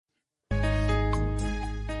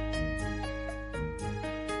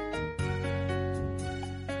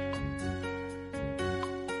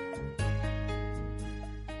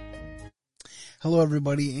Hello,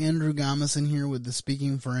 everybody. Andrew Gommesen here with the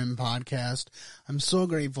Speaking for Him podcast. I'm so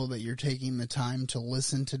grateful that you're taking the time to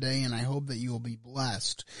listen today, and I hope that you will be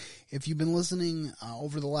blessed. If you've been listening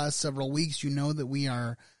over the last several weeks, you know that we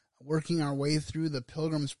are working our way through the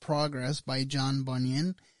Pilgrims' Progress by John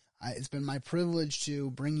Bunyan. It's been my privilege to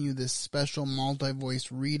bring you this special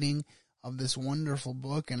multi-voice reading of this wonderful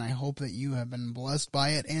book, and I hope that you have been blessed by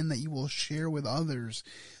it and that you will share with others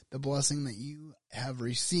the blessing that you have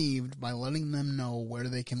received by letting them know where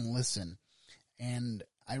they can listen. And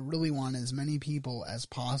I really want as many people as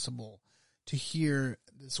possible to hear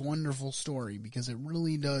this wonderful story, because it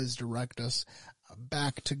really does direct us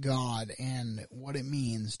back to God and what it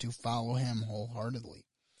means to follow Him wholeheartedly.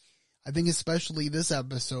 I think especially this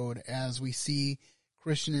episode, as we see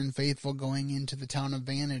Christian and faithful going into the town of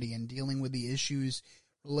Vanity and dealing with the issues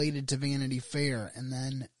related to Vanity Fair, and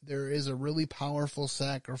then there is a really powerful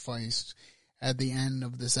sacrifice at the end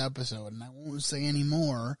of this episode, and I won't say any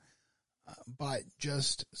more, but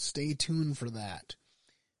just stay tuned for that.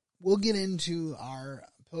 We'll get into our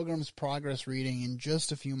Pilgrim's Progress reading in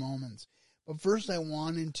just a few moments, but first I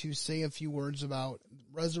wanted to say a few words about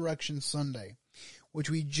Resurrection Sunday,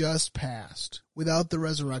 which we just passed. Without the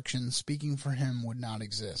resurrection, Speaking for Him would not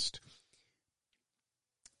exist.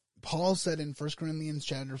 Paul said in 1 Corinthians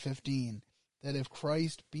chapter 15 that if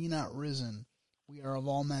Christ be not risen, we are of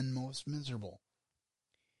all men most miserable.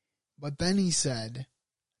 But then he said,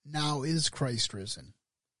 now is Christ risen.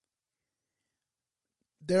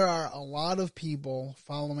 There are a lot of people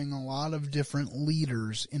following a lot of different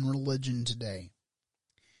leaders in religion today.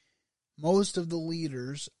 Most of the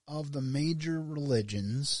leaders of the major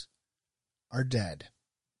religions are dead.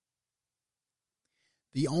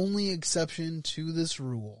 The only exception to this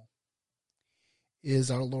rule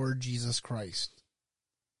is our Lord Jesus Christ.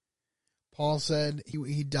 Paul said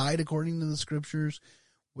he died according to the Scriptures,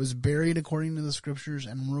 was buried according to the Scriptures,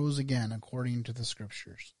 and rose again according to the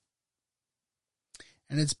Scriptures.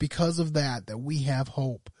 And it's because of that that we have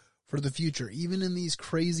hope for the future, even in these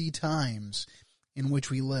crazy times in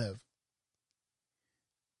which we live.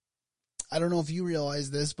 I don't know if you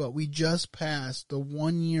realize this, but we just passed the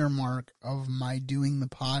 1-year mark of my doing the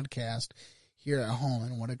podcast here at home,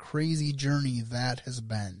 and what a crazy journey that has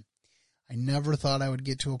been. I never thought I would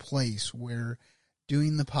get to a place where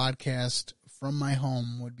doing the podcast from my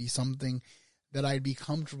home would be something that I'd be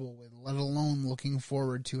comfortable with, let alone looking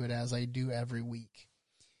forward to it as I do every week.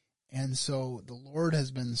 And so the Lord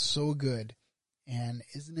has been so good, and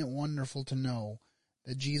isn't it wonderful to know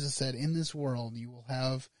that Jesus said, in this world you will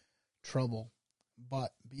have trouble, but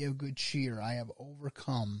be of good cheer. I have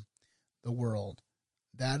overcome the world.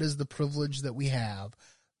 That is the privilege that we have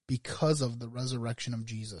because of the resurrection of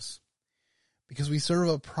Jesus. Because we serve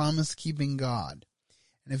a promise-keeping God.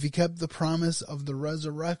 And if He kept the promise of the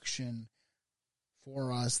resurrection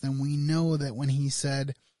for us, then we know that when He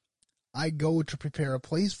said, I go to prepare a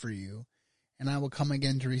place for you, and I will come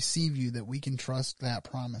again to receive you, that we can trust that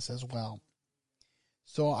promise as well.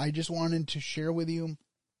 So I just wanted to share with you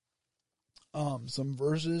some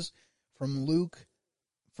verses from Luke.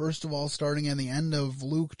 First of all, starting at the end of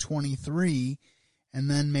Luke 23, and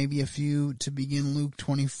then maybe a few to begin Luke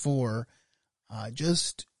 24,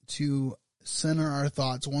 just to center our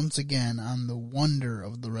thoughts once again on the wonder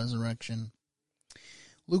of the resurrection.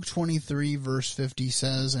 Luke 23, verse 50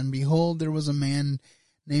 says, and behold, there was a man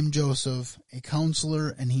named Joseph, a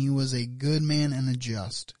counselor, and he was a good man and a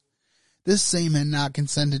just. This same had not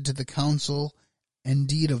consented to the counsel and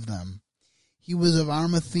deed of them. He was of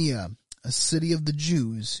Arimathea, a city of the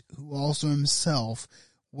Jews, who also himself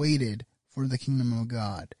waited for the kingdom of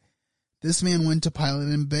God. This man went to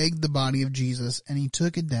Pilate and begged the body of Jesus, and he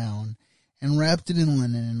took it down, and wrapped it in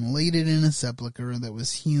linen, and laid it in a sepulchre that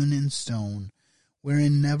was hewn in stone,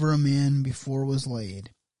 wherein never a man before was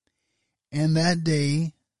laid. And that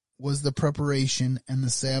day was the preparation, and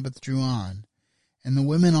the Sabbath drew on. And the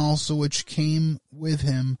women also which came with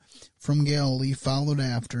him from Galilee followed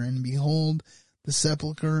after, and behold, the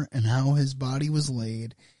sepulchre, and how his body was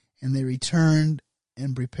laid. And they returned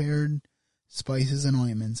and prepared spices and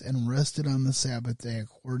ointments, and rested on the Sabbath day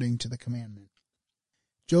according to the commandment.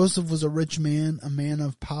 Joseph was a rich man, a man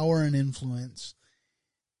of power and influence,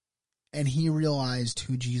 and he realized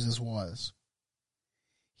who Jesus was.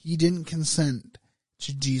 He didn't consent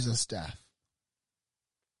to Jesus' death.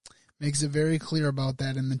 Makes it very clear about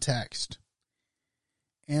that in the text.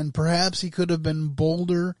 And perhaps he could have been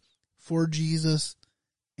bolder for Jesus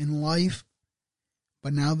in life,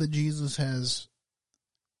 but now that Jesus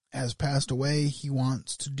has passed away, he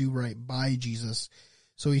wants to do right by Jesus.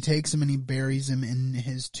 So he takes him and he buries him in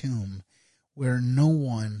his tomb, where no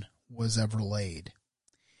one was ever laid.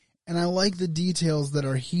 And I like the details that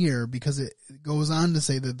are here because it goes on to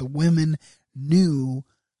say that the women knew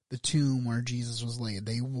the tomb where Jesus was laid.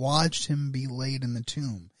 They watched him be laid in the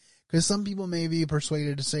tomb. Because some people may be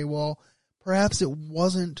persuaded to say, well, perhaps it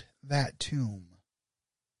wasn't that tomb.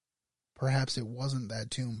 Perhaps it wasn't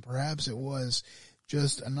that tomb. Perhaps it was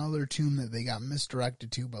just another tomb that they got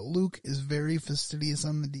misdirected to. But Luke is very fastidious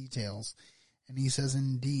on the details. And he says,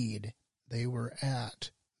 indeed, they were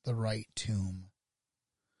at the right tomb.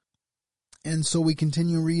 And so we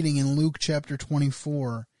continue reading in Luke chapter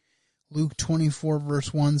 24. Luke 24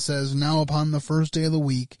 verse 1 says, Now upon the first day of the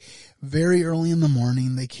week, very early in the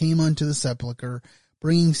morning, they came unto the sepulchre,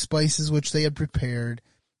 bringing spices which they had prepared,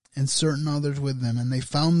 and certain others with them. And they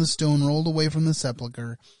found the stone rolled away from the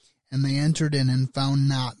sepulchre, and they entered in and found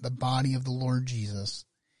not the body of the Lord Jesus.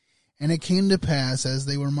 And it came to pass, as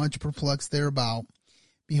they were much perplexed thereabout,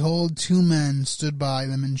 behold, two men stood by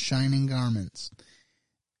them in shining garments.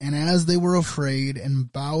 And as they were afraid,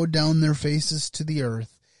 and bowed down their faces to the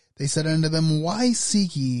earth, they said unto them, Why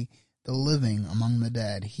seek ye the living among the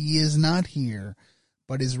dead? He is not here,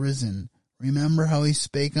 but is risen. Remember how he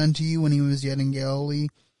spake unto you when he was yet in Galilee,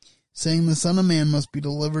 saying, The Son of Man must be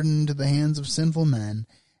delivered into the hands of sinful men,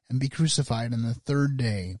 and be crucified, and the third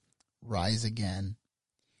day rise again.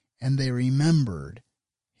 And they remembered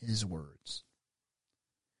his words.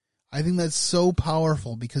 I think that's so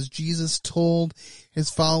powerful because Jesus told his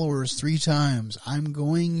followers 3 times, I'm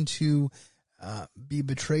going to be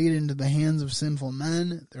betrayed into the hands of sinful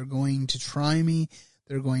men. They're going to try me.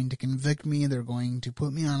 They're going to convict me. They're going to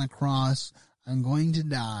put me on a cross. I'm going to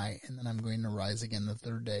die, and then I'm going to rise again the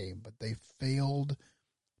third day. But they failed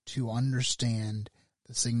to understand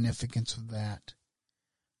the significance of that.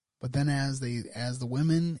 But then as the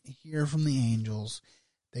women hear from the angels,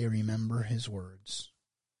 they remember his words.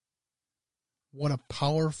 What a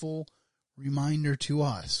powerful reminder to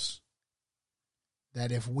us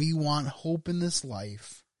that if we want hope in this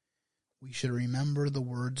life, we should remember the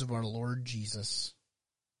words of our Lord Jesus.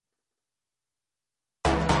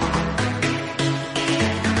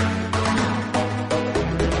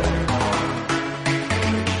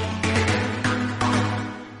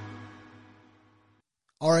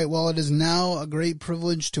 All right, well, it is now a great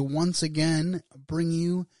privilege to once again bring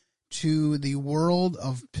you to the world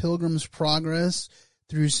of Pilgrim's Progress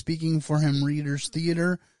through Speaking for Him Readers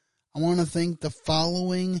Theater. I want to thank the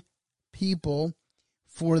following people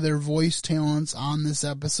for their voice talents on this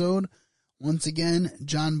episode. Once again,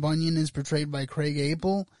 John Bunyan is portrayed by Craig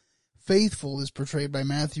Apel. Faithful is portrayed by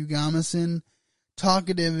Matthew Gommesen.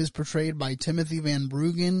 Talkative is portrayed by Timothy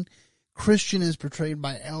VanBruggen. Christian is portrayed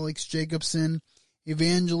by Alex Jacobsson.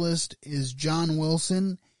 Evangelist is John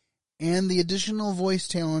Wilson. And the additional voice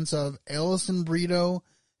talents of Allison, Brito,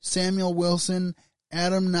 Samuel Wilson,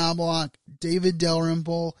 Adam Knobloch, David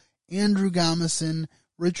Dalrymple, Andrew Gommesen,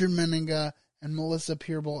 Richard Menninga, and Melissa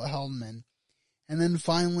Peerbolt Heldman. And then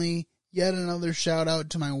finally, yet another shout out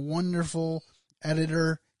to my wonderful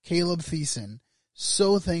editor, Caleb Thiessen.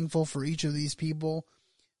 So thankful for each of these people.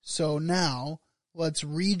 So now, let's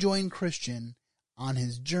rejoin Christian on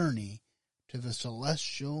his journey to the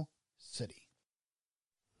celestial city.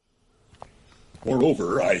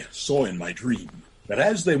 Moreover, I saw in my dream that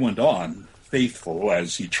as they went on, Faithful,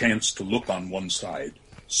 as he chanced to look on one side,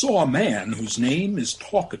 saw a man whose name is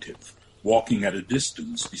Talkative, walking at a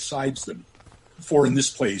distance besides them, for in this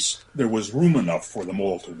place there was room enough for them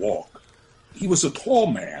all to walk. He was a tall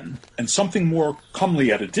man, and something more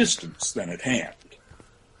comely at a distance than at hand.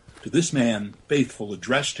 To this man Faithful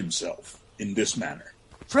addressed himself in this manner.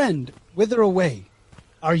 Friend, whither away?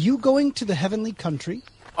 Are you going to the heavenly country?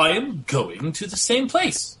 I am going to the same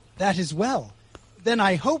place. That is well. Then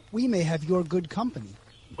I hope we may have your good company.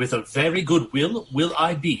 With a very good will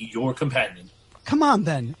I be your companion. Come on,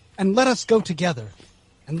 then, and let us go together,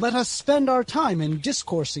 and let us spend our time in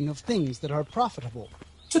discoursing of things that are profitable.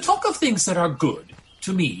 To talk of things that are good,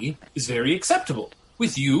 to me, is very acceptable,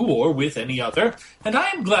 with you or with any other, and I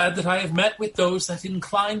am glad that I have met with those that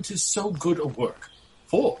incline to so good a work.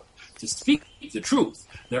 For, to speak the truth,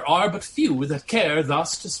 there are but few that care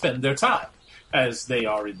thus to spend their time, as they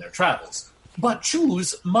are in their travels, but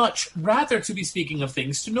choose much rather to be speaking of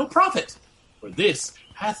things to no profit, for this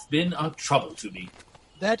hath been a trouble to me.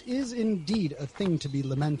 That is indeed a thing to be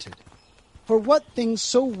lamented. For what things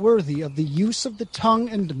so worthy of the use of the tongue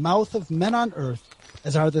and mouth of men on earth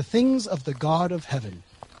as are the things of the God of heaven?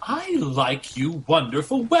 I like you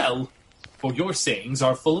wonderful well, for your sayings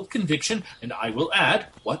are full of conviction, and I will add,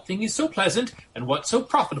 what thing is so pleasant, and what so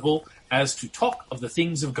profitable, as to talk of the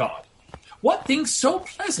things of God? What thing so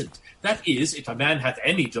pleasant? That is, if a man hath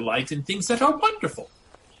any delight in things that are wonderful.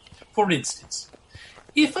 For instance,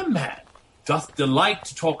 If a man doth delight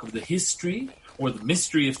to talk of the history or the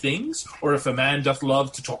mystery of things, or if a man doth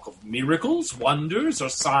love to talk of miracles, wonders, or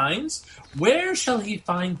signs, where shall he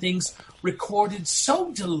find things recorded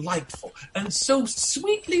so delightful and so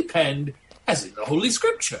sweetly penned as in the Holy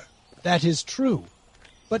Scripture? That is true.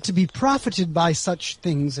 But to be profited by such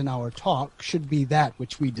things in our talk should be that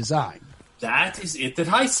which we design. That is it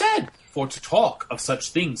that I said, for to talk of such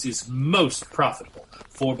things is most profitable,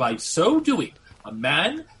 for by so doing a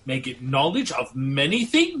man may get knowledge of many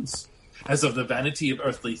things, as of the vanity of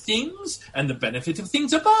earthly things and the benefit of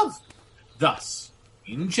things above. Thus,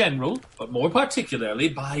 in general, but more particularly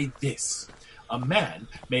by this, a man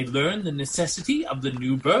may learn the necessity of the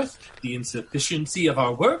new birth, the insufficiency of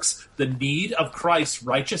our works, the need of Christ's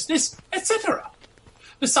righteousness, etc.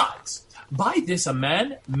 Besides, by this a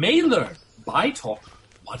man may learn, by talk,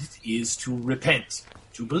 what it is to repent,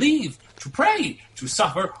 to believe, to pray, to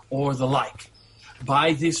suffer, or the like.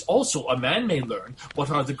 By this also a man may learn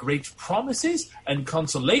what are the great promises and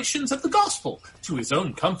consolations of the gospel to his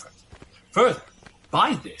own comfort. Further,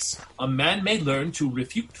 by this a man may learn to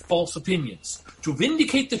refute false opinions, to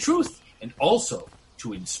vindicate the truth, and also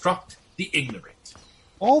to instruct the ignorant.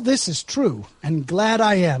 All this is true, and glad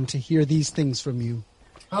I am to hear these things from you.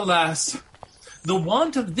 Alas, the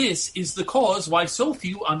want of this is the cause why so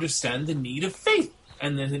few understand the need of faith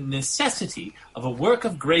and the necessity of a work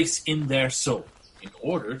of grace in their soul, in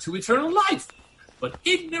order to eternal life, but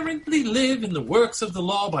ignorantly live in the works of the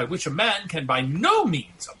law by which a man can by no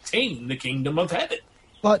means obtain the kingdom of heaven.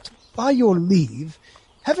 But, by your leave,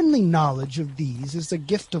 heavenly knowledge of these is a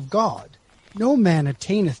gift of God. No man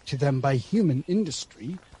attaineth to them by human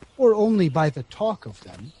industry, or only by the talk of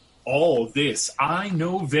them. All this I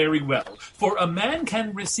know very well, for a man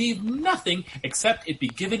can receive nothing except it be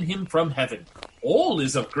given him from heaven. All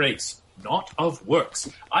is of grace, not of works.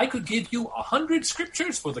 I could give you 100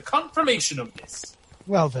 scriptures for the confirmation of this.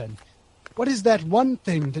 Well then, what is that one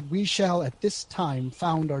thing that we shall at this time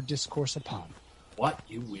found our discourse upon? What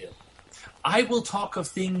you will. I will talk of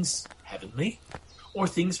things heavenly, or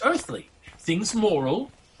things earthly, things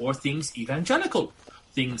moral, or things evangelical,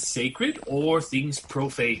 things sacred, or things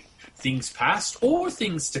profane, things past or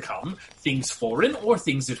things to come, things foreign or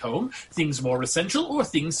things at home, things more essential or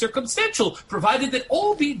things circumstantial, provided that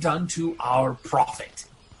all be done to our profit.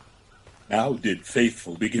 Now did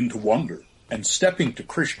Faithful begin to wonder, and stepping to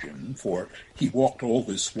Christian, for he walked all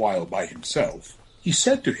this while by himself, he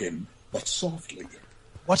said to him, but softly,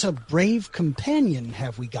 What a brave companion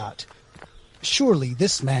have we got! Surely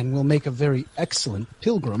this man will make a very excellent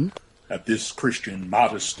pilgrim. At this Christian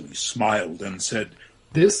modestly smiled and said,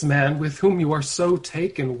 This man with whom you are so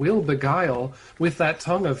taken will beguile, with that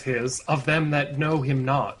tongue of his, of them that know him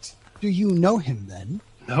not. Do you know him, then?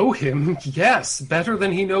 Know him? Yes, better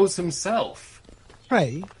than he knows himself.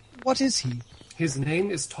 Pray, what is he? His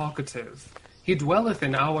name is Talkative. He dwelleth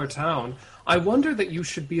in our town. I wonder that you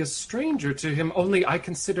should be a stranger to him, only I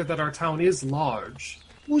consider that our town is large.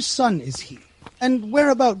 Whose son is he? And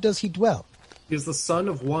whereabout does he dwell? He is the son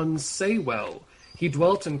of one Saywell. He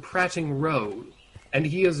dwelt in Pratting Row, and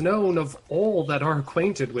he is known of all that are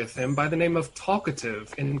acquainted with him by the name of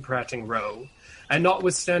Talkative in Pratting Row. And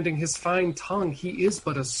notwithstanding his fine tongue, he is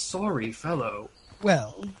but a sorry fellow.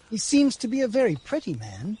 Well, he seems to be a very pretty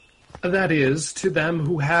man. That is, to them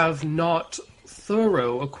who have not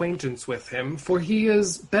thorough acquaintance with him, for he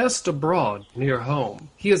is best abroad near home.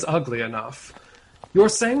 He is ugly enough. Your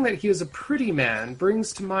saying that he is a pretty man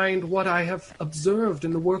brings to mind what I have observed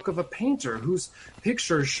in the work of a painter, whose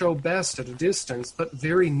pictures show best at a distance, but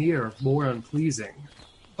very near more unpleasing.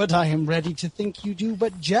 But I am ready to think you do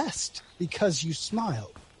but jest, because you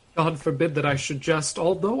smile. God forbid that I should jest,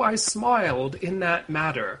 although I smiled in that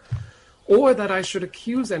matter, or that I should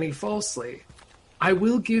accuse any falsely. I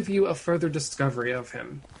will give you a further discovery of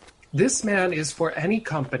him. This man is for any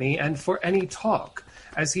company and for any talk.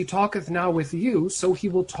 As he talketh now with you, so he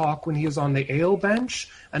will talk when he is on the ale bench,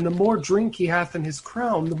 and the more drink he hath in his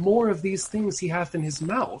crown, the more of these things he hath in his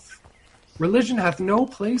mouth. Religion hath no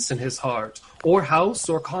place in his heart, or house,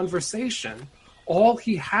 or conversation. All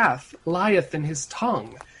he hath lieth in his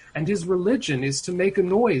tongue, and his religion is to make a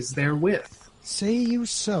noise therewith. Say you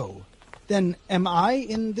so? Then am I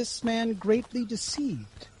in this man greatly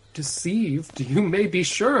deceived? Deceived? You may be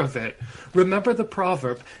sure of it. Remember the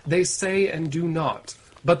proverb, they say and do not.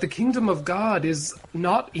 But the kingdom of God is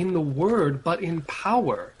not in the word, but in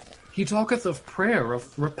power. He talketh of prayer,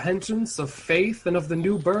 of repentance, of faith, and of the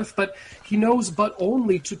new birth, but he knows but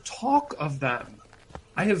only to talk of them.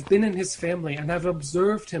 I have been in his family, and have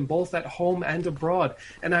observed him both at home and abroad,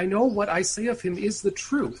 and I know what I say of him is the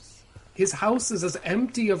truth. His house is as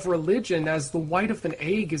empty of religion as the white of an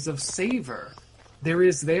egg is of savor. There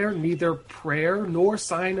is there neither prayer nor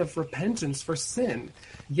sign of repentance for sin.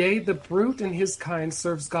 Yea, the brute in his kind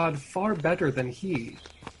serves God far better than he.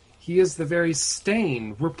 He is the very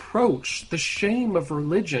stain, reproach, the shame of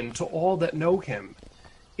religion to all that know him.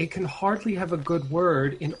 It can hardly have a good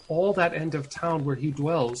word in all that end of town where he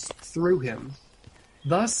dwells through him.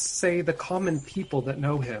 Thus say the common people that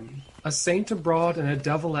know him, a saint abroad and a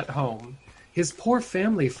devil at home. His poor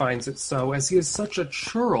family finds it so, as he is such a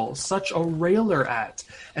churl, such a railer at,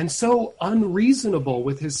 and so unreasonable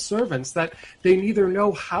with his servants that they neither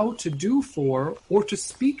know how to do for or to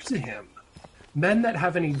speak to him. Men that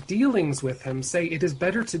have any dealings with him say it is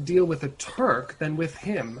better to deal with a Turk than with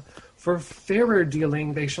him, for fairer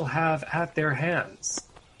dealing they shall have at their hands.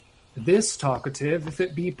 This talkative, if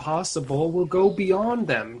it be possible, will go beyond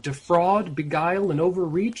them, defraud, beguile, and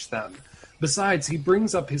overreach them. Besides, he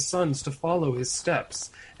brings up his sons to follow his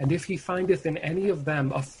steps, and if he findeth in any of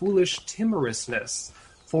them a foolish timorousness,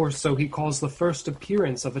 for so he calls the first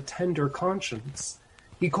appearance of a tender conscience,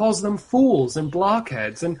 he calls them fools and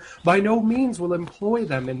blockheads, and by no means will employ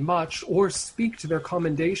them in much, or speak to their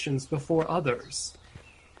commendations before others.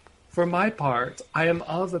 For my part, I am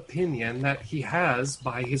of opinion that he has,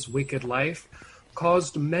 by his wicked life,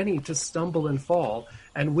 caused many to stumble and fall,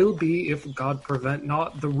 and will be, if God prevent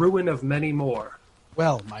not, the ruin of many more.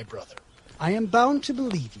 Well, my brother, I am bound to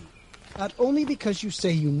believe you, not only because you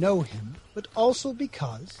say you know him, but also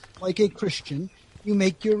because, like a Christian, you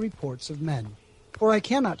make your reports of men. For I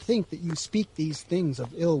cannot think that you speak these things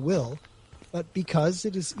of ill will, but because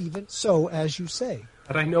it is even so as you say.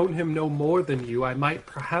 Had I known him no more than you, I might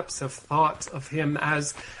perhaps have thought of him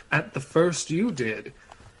as at the first you did.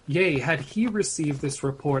 Yea, had he received this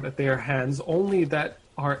report at their hands only that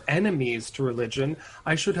are enemies to religion,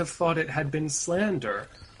 I should have thought it had been slander,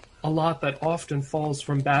 a lot that often falls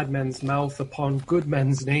from bad men's mouth upon good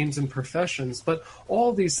men's names and professions. But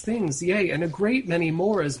all these things, yea, and a great many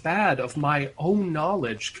more as bad of my own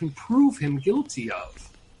knowledge, can prove him guilty of.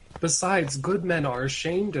 Besides, good men are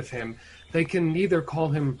ashamed of him. They can neither call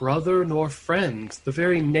him brother nor friend. The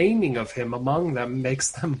very naming of him among them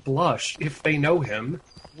makes them blush, if they know him.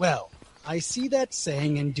 Well, I see that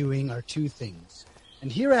saying and doing are two things, and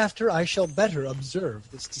hereafter I shall better observe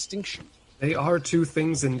this distinction. They are two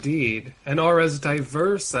things indeed, and are as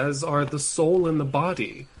diverse as are the soul and the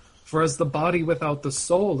body. For as the body without the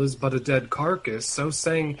soul is but a dead carcass, so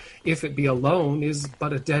saying, if it be alone, is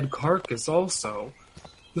but a dead carcass also.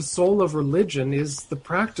 The soul of religion is the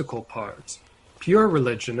practical part. Pure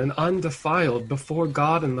religion and undefiled before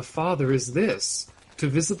God and the Father is this, to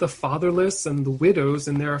visit the fatherless and the widows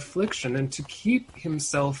in their affliction, and to keep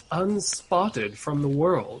himself unspotted from the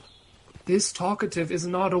world. This talkative is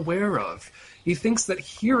not aware of. He thinks that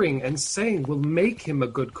hearing and saying will make him a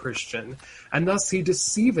good Christian, and thus he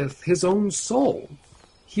deceiveth his own soul.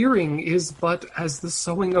 Hearing is but as the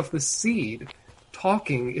sowing of the seed.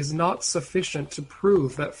 Talking is not sufficient to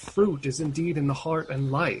prove that fruit is indeed in the heart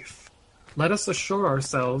and life. Let us assure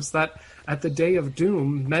ourselves that at the day of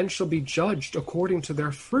doom men shall be judged according to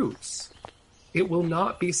their fruits. It will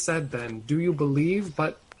not be said then, do you believe,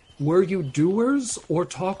 but were you doers or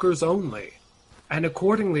talkers only? And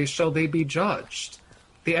accordingly shall they be judged.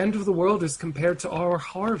 The end of the world is compared to our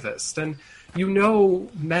harvest, and you know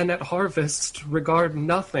men at harvest regard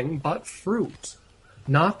nothing but fruit.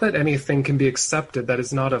 Not that anything can be accepted that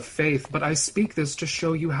is not of faith, but I speak this to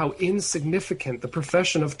show you how insignificant the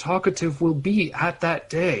profession of talkative will be at that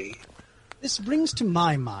day. This brings to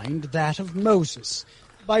my mind that of Moses,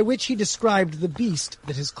 by which he described the beast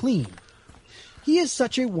that is clean. He is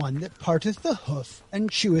such a one that parteth the hoof and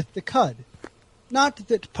cheweth the cud. Not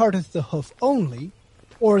that parteth the hoof only,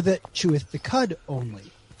 or that cheweth the cud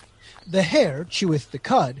only. The hare cheweth the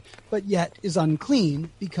cud, but yet is unclean,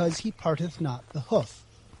 because he parteth not the hoof.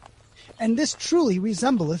 And this truly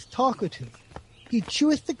resembleth talkative. He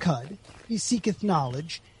cheweth the cud, he seeketh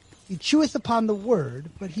knowledge, he cheweth upon the word,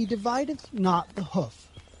 but he divideth not the hoof.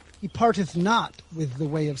 He parteth not with the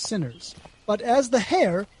way of sinners. But as the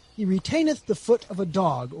hare, he retaineth the foot of a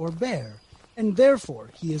dog or bear, and therefore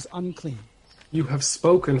he is unclean. You have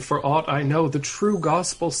spoken, for aught I know, the true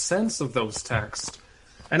gospel sense of those texts.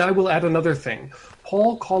 And I will add another thing.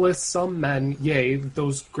 Paul calleth some men, yea,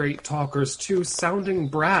 those great talkers too, sounding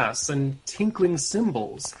brass and tinkling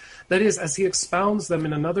cymbals. That is, as he expounds them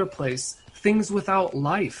in another place, things without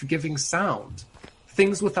life giving sound.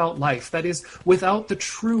 Things without life, that is, without the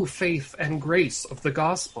true faith and grace of the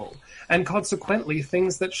gospel, and consequently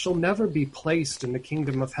things that shall never be placed in the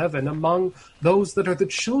kingdom of heaven among those that are the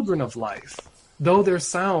children of life. though their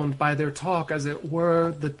sound by their talk as it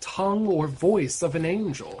were the tongue or voice of an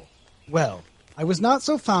angel. Well, I was not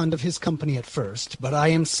so fond of his company at first, but I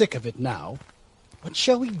am sick of it now. What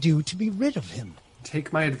shall we do to be rid of him?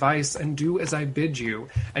 Take my advice and do as I bid you,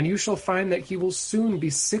 and you shall find that he will soon be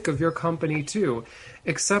sick of your company too,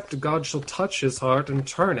 except God shall touch his heart and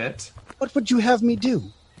turn it. What would you have me do?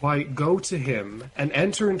 Why, go to him, and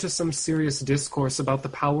enter into some serious discourse about the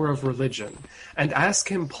power of religion, and ask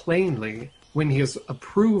him plainly, when he has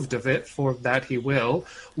approved of it, for that he will,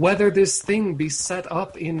 whether this thing be set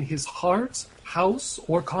up in his heart, house,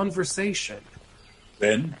 or conversation.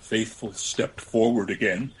 Then Faithful stepped forward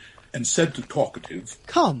again, and said to Talkative,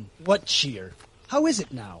 Come, what cheer? How is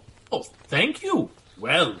it now? Oh, thank you.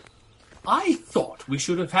 Well, I thought we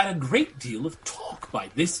should have had a great deal of talk by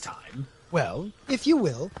this time. Well, if you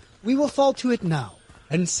will, we will fall to it now.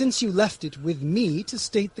 And since you left it with me to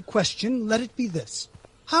state the question, let it be this.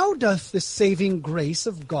 How doth the saving grace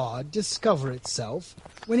of God discover itself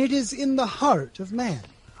when it is in the heart of man?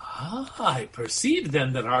 Ah, I perceive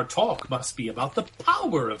then that our talk must be about the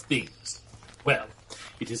power of things. Well,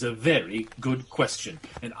 it is a very good question,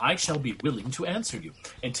 and I shall be willing to answer you,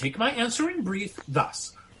 and take my answer in brief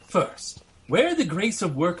thus. First, where the grace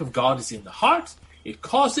of work of God is in the heart, it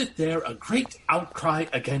causeth there a great outcry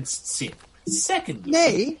against sin. Secondly...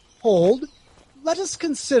 Nay, hold. Let us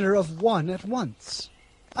consider of one at once.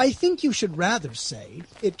 I think you should rather say,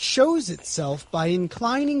 it shows itself by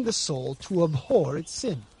inclining the soul to abhor its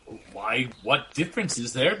sin. Why, what difference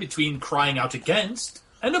is there between crying out against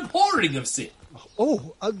and abhorring of sin?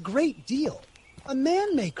 Oh, a great deal. A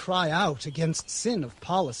man may cry out against sin of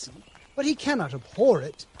policy, but he cannot abhor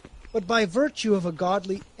it, but by virtue of a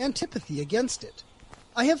godly antipathy against it.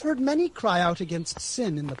 I have heard many cry out against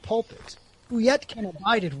sin in the pulpit, who yet can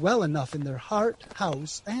abide it well enough in their heart,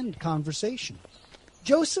 house, and conversation.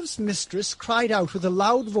 Joseph's mistress cried out with a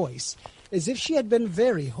loud voice, as if she had been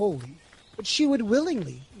very holy, but she would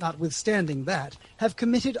willingly, notwithstanding that, have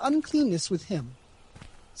committed uncleanness with him.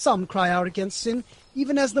 Some cry out against sin,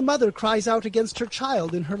 even as the mother cries out against her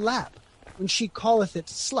child in her lap, when she calleth it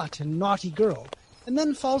slut and naughty girl, and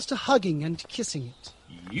then falls to hugging and kissing it.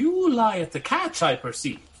 You lie at the catch, I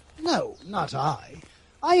perceive. No, not I.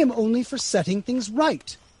 I am only for setting things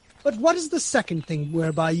right. But what is the second thing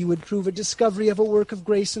whereby you would prove a discovery of a work of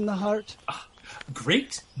grace in the heart?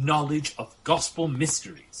 Great knowledge of gospel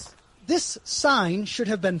mysteries. This sign should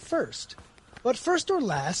have been first, but first or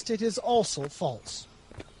last it is also false.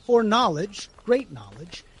 For knowledge, great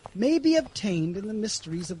knowledge, may be obtained in the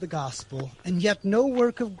mysteries of the gospel, and yet no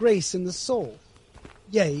work of grace in the soul.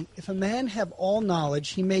 Yea, if a man have all knowledge,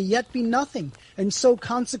 he may yet be nothing, and so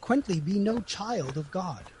consequently be no child of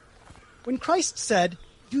God. When Christ said,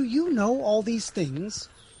 Do you know all these things?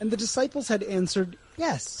 And the disciples had answered,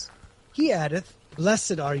 Yes. He addeth,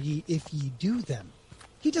 Blessed are ye if ye do them.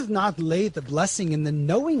 He doth not lay the blessing in the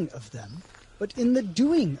knowing of them, but in the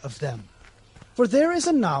doing of them. For there is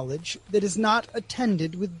a knowledge that is not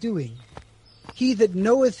attended with doing. He that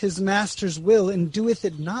knoweth his master's will and doeth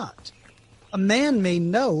it not. A man may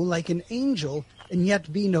know like an angel and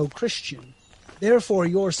yet be no Christian. Therefore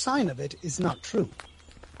your sign of it is not true.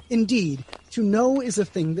 Indeed, to know is a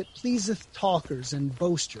thing that pleaseth talkers and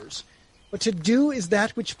boasters, but to do is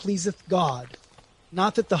that which pleaseth God.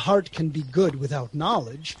 Not that the heart can be good without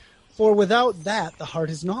knowledge, for without that the heart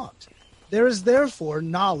is naught. There is therefore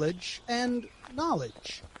knowledge and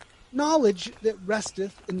knowledge. Knowledge that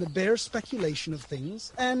resteth in the bare speculation of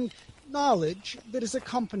things, and knowledge that is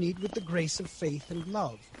accompanied with the grace of faith and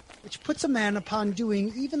love, which puts a man upon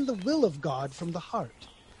doing even the will of God from the heart.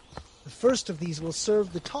 The first of these will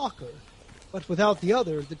serve the talker, but without the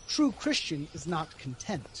other the true Christian is not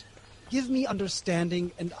content. Give me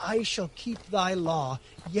understanding, and I shall keep thy law.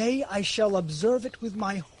 Yea, I shall observe it with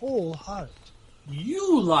my whole heart.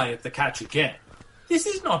 You lie at the catch again. This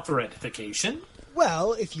is not for edification.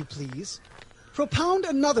 Well, if you please, propound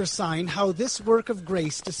another sign how this work of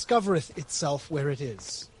grace discovereth itself where it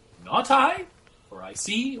is. Not I, for I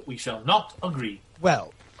see we shall not agree.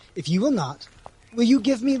 Well, if you will not, will you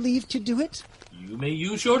give me leave to do it? You may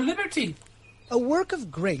use your liberty. A work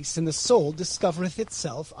of grace in the soul discovereth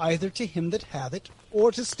itself either to him that hath it, or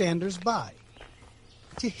to standers by.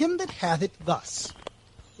 To him that hath it thus,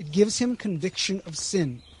 it gives him conviction of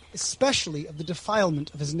sin, especially of the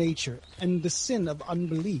defilement of his nature, and the sin of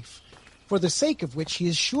unbelief, for the sake of which he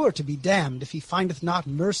is sure to be damned if he findeth not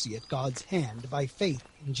mercy at God's hand by faith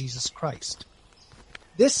in Jesus Christ.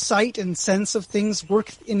 This sight and sense of things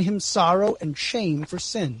worketh in him sorrow and shame for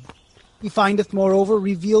sin. He findeth, moreover,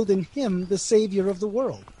 revealed in him the Saviour of the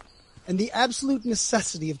world, and the absolute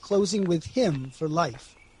necessity of closing with him for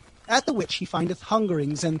life. at the which he findeth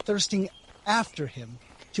hungerings and thirsting after him,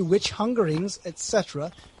 to which hungerings,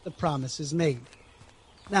 etc., the promise is made.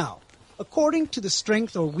 Now, according to the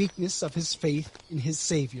strength or weakness of his faith in his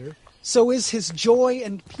Savior, so is his joy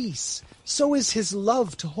and peace, so is his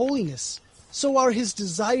love to holiness, so are his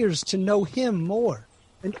desires to know him more,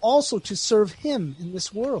 and also to serve him in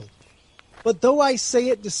this world. But though I say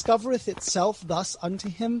it discovereth itself thus unto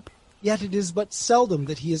him, yet it is but seldom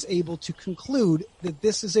that he is able to conclude that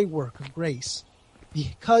this is a work of grace,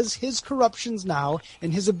 because his corruptions now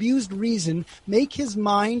and his abused reason make his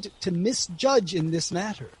mind to misjudge in this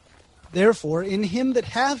matter. Therefore, in him that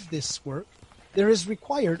hath this work, there is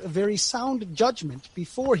required a very sound judgment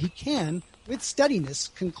before he can, with steadiness,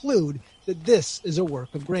 conclude that this is a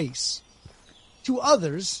work of grace. To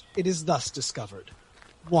others it is thus discovered.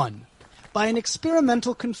 1. By an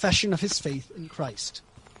experimental confession of his faith in Christ.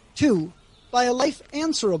 2. By a life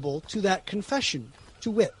answerable to that confession,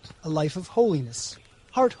 to wit, a life of holiness,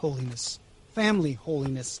 heart holiness, family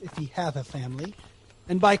holiness, if he have a family,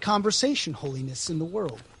 and by conversation holiness in the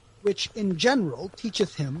world, which in general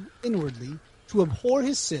teacheth him inwardly to abhor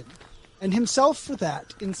his sin, and himself for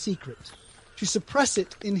that in secret, to suppress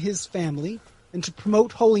it in his family, and to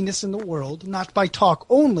promote holiness in the world, not by talk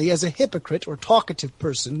only, as a hypocrite or talkative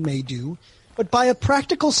person may do, but by a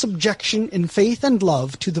practical subjection in faith and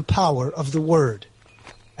love to the power of the word.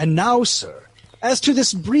 And now, sir, as to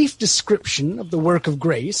this brief description of the work of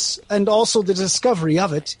grace, and also the discovery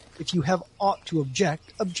of it, if you have aught to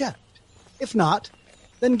object, object. If not,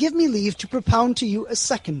 then give me leave to propound to you a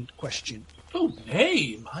second question. Oh,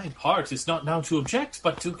 nay, my part is not now to object,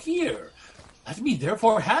 but to hear. Let me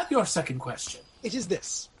therefore have your second question. It is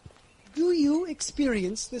this. Do you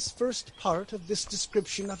experience this first part of this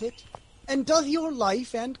description of it? And doth your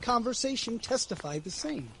life and conversation testify the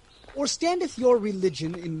same? Or standeth your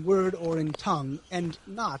religion in word or in tongue, and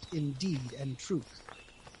not in deed and truth?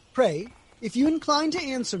 Pray, if you incline to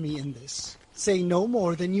answer me in this, say no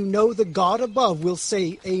more than you know the God above will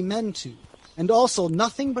say amen to, and also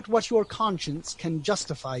nothing but what your conscience can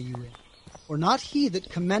justify you in. For not he that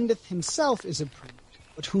commendeth himself is approved,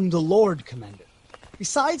 but whom the Lord commendeth.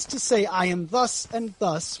 Besides to say I am thus and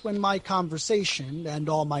thus when my conversation and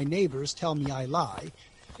all my neighbors tell me I lie,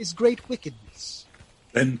 is great wickedness.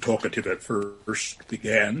 Then Talkative at first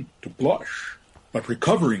began to blush, but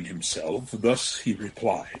recovering himself, thus he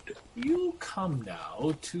replied, You come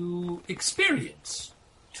now to experience,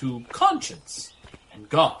 to conscience, and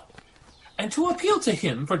God, and to appeal to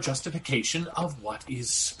him for justification of what is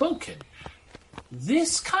spoken.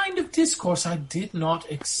 This kind of discourse I did not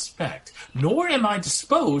expect, nor am I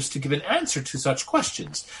disposed to give an answer to such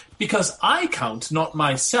questions, because I count not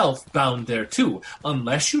myself bound thereto,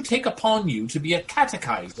 unless you take upon you to be a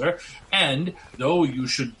catechizer, and, though you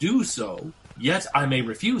should do so, yet I may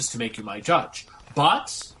refuse to make you my judge.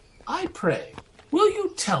 But, I pray, will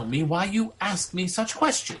you tell me why you ask me such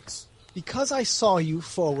questions? Because I saw you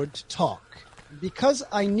forward to talk, because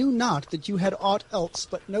I knew not that you had aught else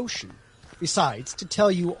but notion. Besides, to tell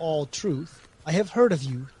you all truth, I have heard of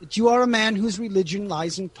you that you are a man whose religion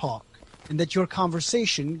lies in talk, and that your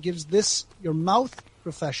conversation gives this your mouth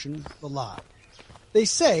profession the lie. They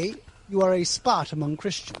say you are a spot among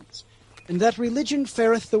Christians, and that religion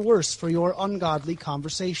fareth the worse for your ungodly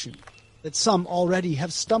conversation, that some already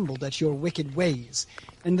have stumbled at your wicked ways,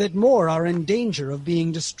 and that more are in danger of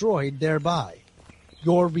being destroyed thereby.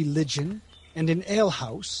 Your religion, and an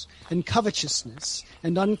alehouse, and covetousness,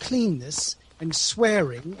 and uncleanness, and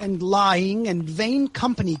swearing, and lying, and vain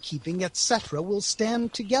company-keeping, etc., will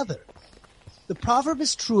stand together. The proverb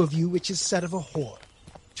is true of you which is said of a whore,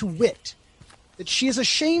 to wit, that she is a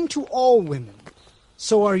shame to all women.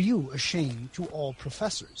 So are you a shame to all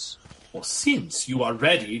professors. Well, since you are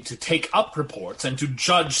ready to take up reports and to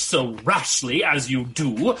judge so rashly as you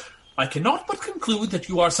do, I cannot but conclude that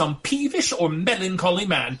you are some peevish or melancholy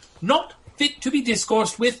man, not fit to be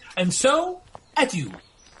discoursed with, and so, adieu.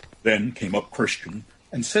 Then came up Christian,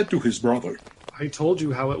 and said to his brother, I told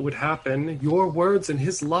you how it would happen. Your words and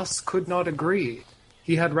his lusts could not agree.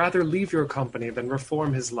 He had rather leave your company than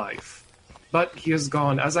reform his life. But he is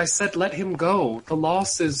gone. As I said, let him go. The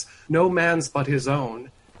loss is no man's but his own.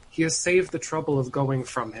 He has saved the trouble of going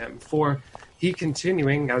from him, for he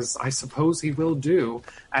continuing, as I suppose he will do,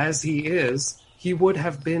 as he is, he would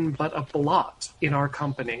have been but a blot in our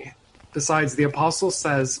company. Besides, the apostle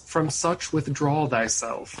says, from such withdraw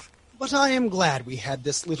thyself. But I am glad we had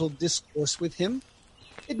this little discourse with him.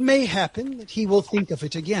 It may happen that he will think of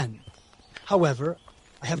it again. However,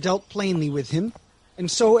 I have dealt plainly with him,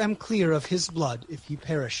 and so am clear of his blood if he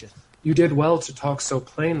perisheth. You did well to talk so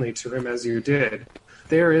plainly to him as you did.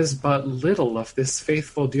 there is but little of this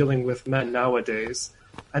faithful dealing with men nowadays,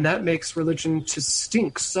 and that makes religion to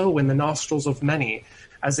stink so in the nostrils of many,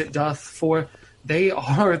 as it doth, for they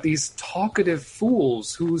are these talkative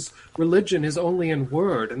fools whose religion is only in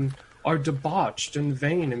word, and are debauched and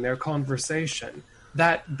vain in their conversation,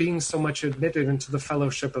 that, being so much admitted into the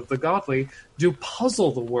fellowship of the godly, do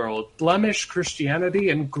puzzle the world, blemish Christianity,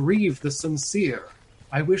 and grieve the sincere.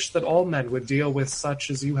 I wish that all men would deal with such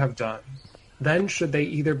as you have done. Then should they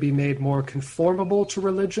either be made more conformable to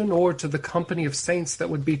religion, or to the company of saints that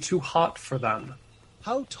would be too hot for them.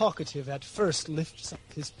 How talkative at first lifts up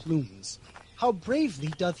his plumes! How bravely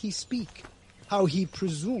doth he speak! How he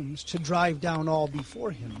presumes to drive down all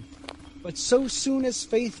before him! But so soon as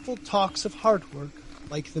faithful talks of hard work,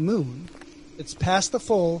 like the moon, that's past the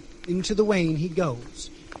full, into the wane he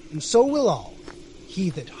goes, and so will all,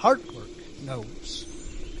 he that hard work knows.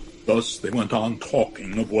 Thus they went on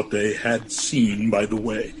talking of what they had seen by the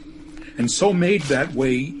way, and so made that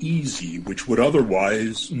way easy, which would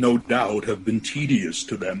otherwise, no doubt, have been tedious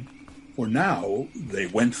to them, for now they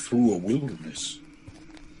went through a wilderness.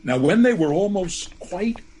 Now when they were almost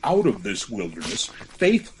quite out of this wilderness,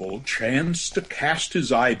 Faithful chanced to cast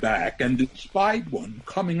his eye back, and espied one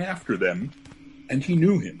coming after them, and he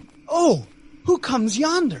knew him. Oh, who comes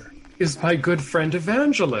yonder? Is my good friend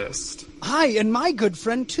Evangelist. Aye, and my good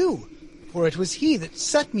friend too, for it was he that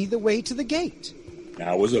set me the way to the gate.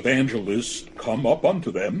 Now was Evangelist come up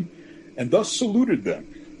unto them, and thus saluted them.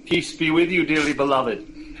 Peace be with you, dearly beloved,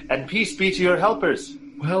 and peace be to your helpers.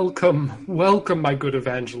 Welcome, welcome, my good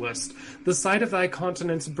Evangelist. The sight of thy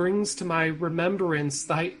countenance brings to my remembrance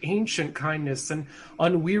thy ancient kindness and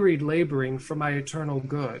unwearied laboring for my eternal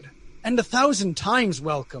good. And 1,000 times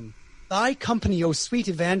welcome. Thy company, O sweet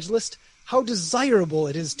Evangelist, how desirable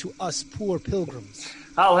it is to us poor pilgrims.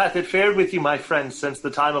 How hath it fared with you, my friends, since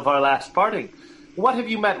the time of our last parting? What have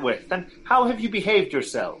you met with, and how have you behaved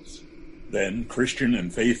yourselves? Then Christian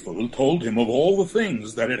and Faithful told him of all the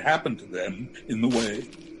things that had happened to them in the way,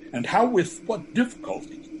 and how with what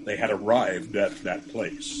difficulty they had arrived at that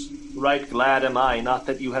place. Right glad am I, not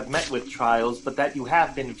that you have met with trials, but that you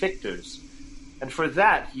have been victors. And for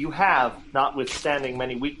that you have, notwithstanding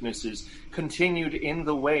many weaknesses, continued in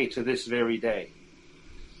the way to this very day.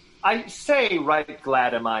 I say right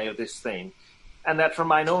glad am I of this thing, and that for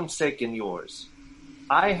mine own sake and yours.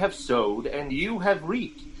 I have sowed, and you have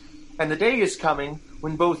reaped. And the day is coming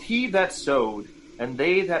when both he that sowed and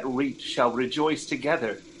they that reaped shall rejoice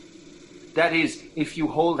together. That is, if you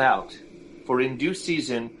hold out, for in due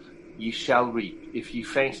season ye shall reap, if ye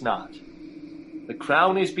faint not. The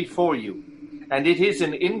crown is before you, and it is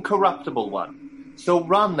an incorruptible one. So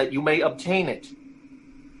run that you may obtain it.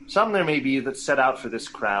 Some there may be that set out for this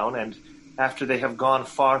crown, and after they have gone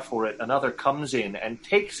far for it, another comes in and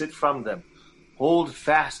takes it from them. Hold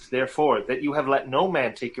fast, therefore, that you have let no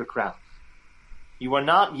man take your crown. You are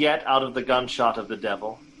not yet out of the gunshot of the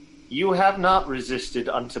devil. You have not resisted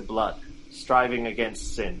unto blood, striving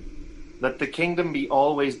against sin. Let the kingdom be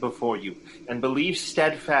always before you, and believe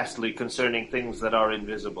steadfastly concerning things that are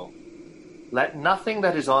invisible. Let nothing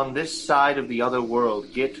that is on this side of the other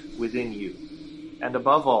world get within you. And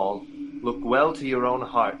above all, look well to your own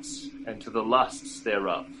hearts, and to the lusts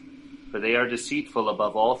thereof, for they are deceitful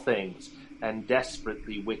above all things, and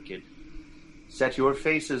desperately wicked. Set your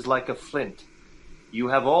faces like a flint. You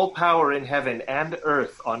have all power in heaven and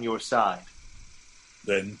earth on your side.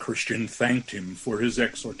 Then Christian thanked him for his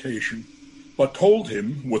exhortation, but told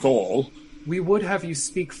him withal, We would have you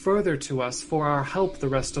speak further to us for our help the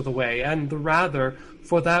rest of the way, and the rather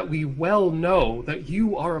for that we well know that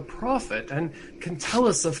you are a prophet, and can tell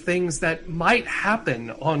us of things that might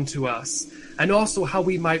happen unto us, and also how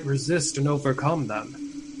we might resist and overcome them.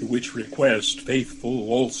 To which request Faithful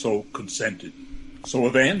also consented. So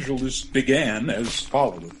Evangelist began as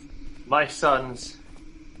followeth. My sons,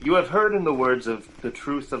 you have heard in the words of the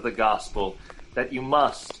truth of the gospel that you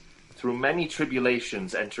must, through many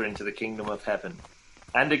tribulations, enter into the kingdom of heaven.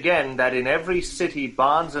 And again, that in every city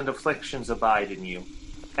bonds and afflictions abide in you.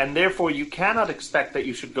 And therefore you cannot expect that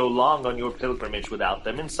you should go long on your pilgrimage without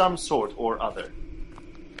them in some sort or other.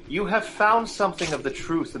 You have found something of the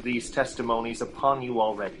truth of these testimonies upon you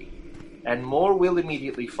already, and more will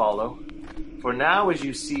immediately follow. For now, as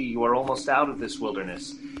you see, you are almost out of this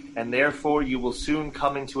wilderness, and therefore you will soon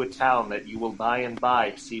come into a town that you will by and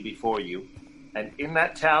by see before you. And in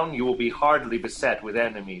that town you will be hardly beset with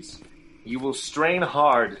enemies. You will strain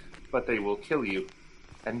hard, but they will kill you.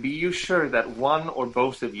 And be you sure that one or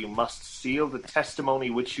both of you must seal the testimony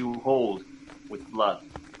which you hold with blood.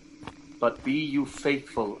 But be you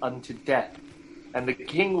faithful unto death, and the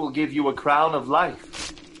king will give you a crown of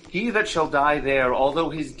life. He that shall die there, although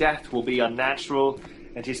his death will be unnatural,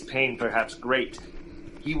 and his pain perhaps great,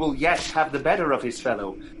 he will yet have the better of his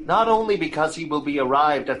fellow, not only because he will be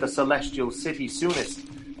arrived at the celestial city soonest,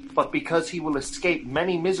 but because he will escape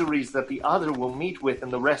many miseries that the other will meet with in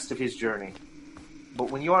the rest of his journey.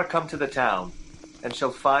 But when you are come to the town, and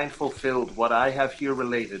shall find fulfilled what I have here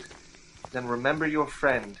related, then remember your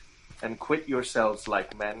friend, and quit yourselves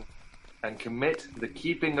like men, and commit the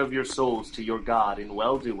keeping of your souls to your God in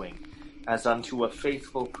well-doing, as unto a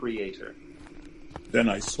faithful Creator. Then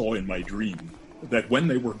I saw in my dream that when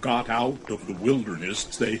they were got out of the wilderness,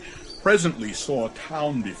 they presently saw a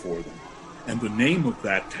town before them, and the name of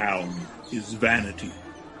that town is Vanity.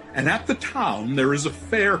 And at the town there is a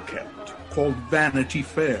fair kept, called Vanity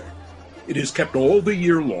Fair. It is kept all the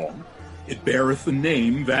year long. It beareth the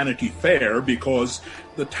name Vanity Fair, because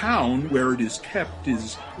the town where it is kept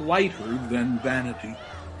is lighter than vanity,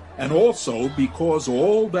 and also because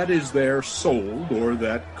all that is there sold, or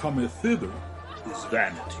that cometh thither, is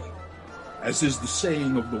vanity. As is the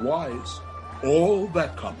saying of the wise, all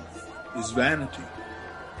that cometh is vanity.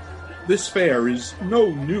 This fair is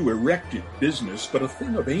no new erected business, but a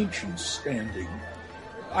thing of ancient standing.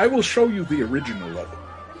 I will show you the original of it.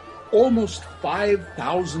 Almost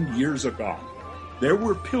 5,000 years agone, there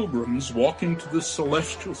were pilgrims walking to the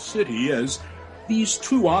celestial city as these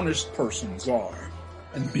two honest persons are,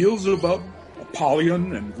 and Beelzebub,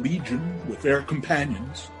 Apollyon, and Legion with their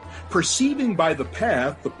companions, perceiving by the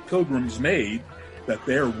path the pilgrims made that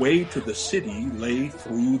their way to the city lay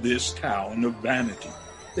through this town of Vanity,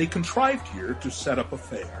 they contrived here to set up a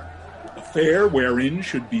fair wherein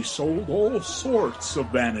should be sold all sorts of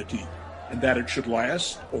vanity, and that it should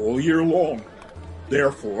last all year long.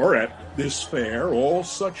 Therefore, at this fair all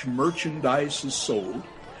such merchandise is sold,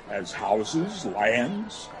 as houses,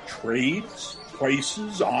 lands, trades,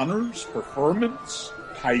 places, honors, preferments,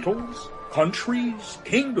 titles, countries,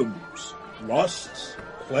 kingdoms, lusts,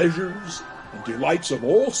 pleasures, and delights of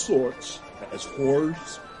all sorts, as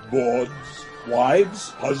whores, bawds,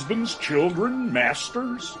 wives, husbands, children,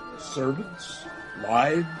 masters, servants,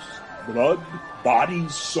 lives, blood,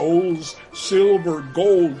 bodies, souls, silver,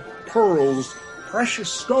 gold, pearls,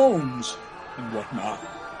 precious stones, and what not.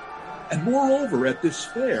 And moreover, at this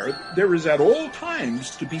fair there is at all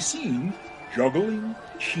times to be seen juggling,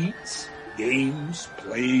 cheats, games,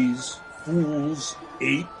 plays, fools,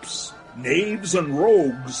 apes, knaves, and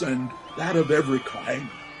rogues, and that of every kind.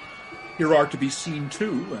 Here are to be seen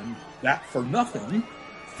too, and that for nothing,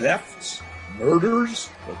 thefts, murders,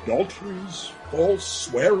 adulteries, false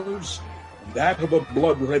swearers, and that of a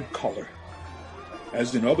blood-red color.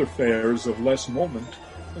 As in other fairs of less moment,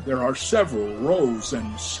 there are several rows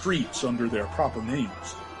and streets under their proper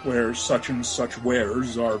names, where such and such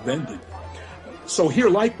wares are vended. So here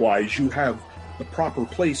likewise you have the proper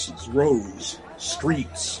places, rows,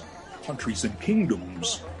 streets, countries, and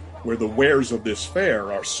kingdoms, where the wares of this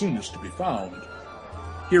fair are soonest to be found.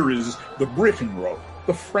 Here is the Briton row,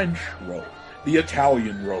 the French row, the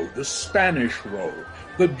Italian row, the Spanish row,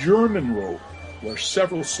 the German row, where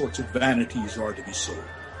several sorts of vanities are to be sold.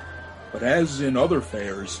 But as in other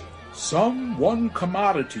fairs, some one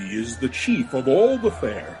commodity is the chief of all the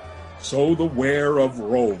fair, so the ware of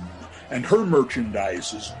Rome and her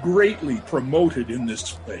merchandise is greatly promoted in this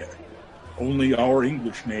fair. Only our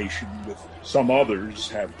English nation, with some others,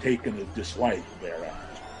 have taken a dislike thereat.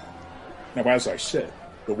 Now, as I said,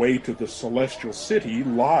 the way to the celestial city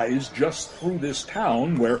lies just through this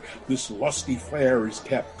town where this lusty fair is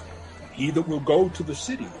kept. And he that will go to the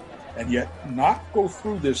city, and yet not go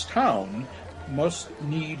through this town, must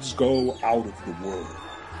needs go out of the world.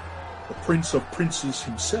 The Prince of Princes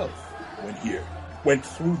himself, when here, went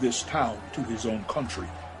through this town to his own country,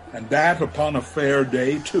 and that upon a fair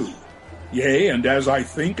day too. Yea, and as I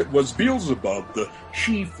think it was Beelzebub, the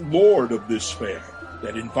chief lord of this fair,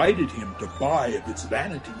 that invited him to buy of its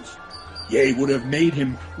vanities. Yea, would have made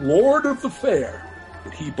him lord of the fair,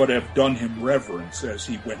 could he but have done him reverence as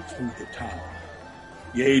he went through the town.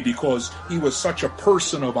 Yea, because he was such a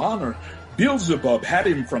person of honor, Beelzebub had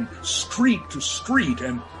him from street to street,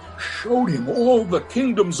 and showed him all the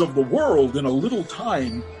kingdoms of the world in a little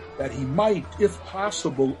time, that he might, if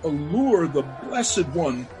possible, allure the Blessed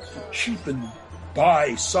One to cheapen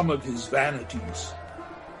buy some of his vanities.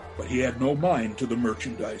 But he had no mind to the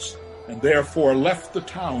merchandise, and therefore left the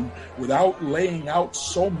town without laying out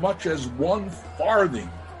so much as 1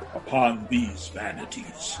 farthing upon these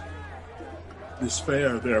vanities. This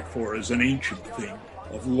fair, therefore, is an ancient thing,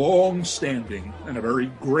 of long standing, and a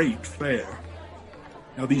very great fair.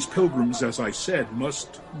 Now these pilgrims, as I said,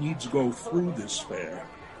 must needs go through this fair.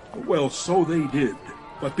 Well, so they did,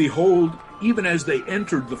 But behold, even as they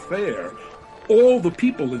entered the fair, all the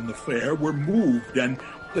people in the fair were moved, and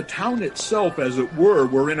the town itself, as it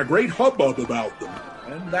were in a great hubbub about them,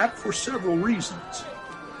 and that for several reasons.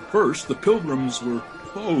 First, the pilgrims were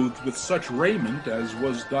clothed with such raiment as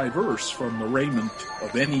was diverse from the raiment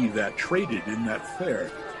of any that traded in that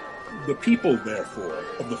fair. The people, therefore,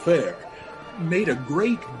 of the fair made a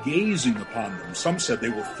great gazing upon them. Some said they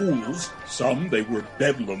were fools, some they were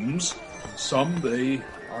bedlams, and some they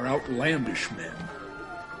are outlandish men.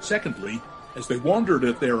 Secondly, as they wondered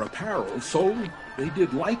at their apparel, so they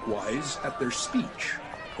did likewise at their speech,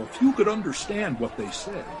 for few could understand what they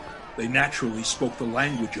said. They naturally spoke the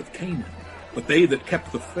language of Canaan, but they that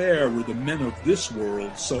kept the fair were the men of this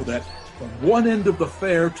world, so that from one end of the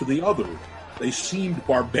fair to the other they seemed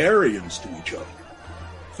barbarians to each other.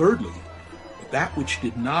 Thirdly, that which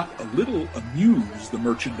did not a little amuse the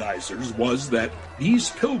merchandisers was that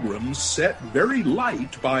these pilgrims set very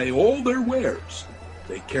light by all their wares.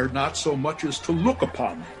 They cared not so much as to look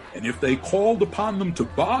upon them, and if they called upon them to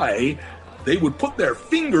buy, they would put their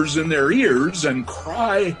fingers in their ears and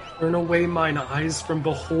cry, "Turn away mine eyes from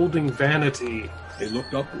beholding vanity." They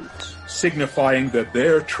looked upwards, signifying that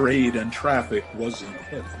their trade and traffic was in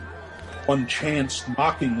heaven. One chanced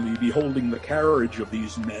mockingly, beholding the carriage of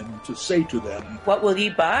these men, to say to them, "What will ye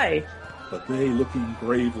buy?" But they, looking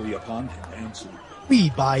gravely upon him, answered,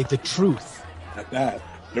 "We buy the truth." At that,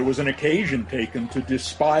 there was an occasion taken to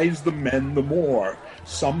despise the men the more,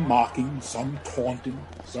 some mocking, some taunting,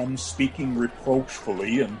 some speaking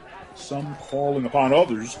reproachfully, and some calling upon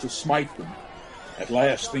others to smite them. At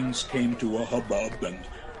last things came to a hubbub and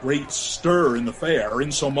great stir in the fair,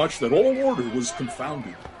 insomuch that all order was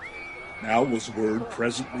confounded. Now was word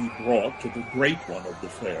presently brought to the great one of the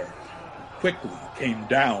fair, who quickly came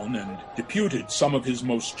down and deputed some of his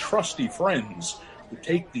most trusty friends to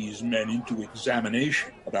take these men into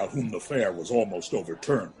examination, about whom the fair was almost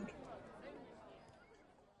overturned.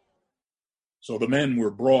 So the men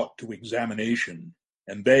were brought to examination,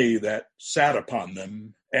 and they that sat upon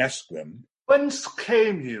them asked them, Whence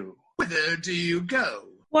came you? Whither do you go?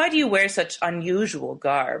 Why do you wear such unusual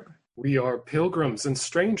garb? We are pilgrims and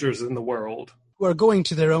strangers in the world. Who are going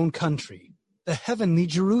to their own country, the heavenly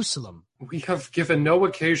Jerusalem. We have given no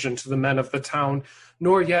occasion to the men of the town,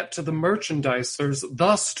 nor yet to the merchandisers,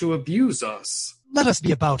 thus to abuse us. Let us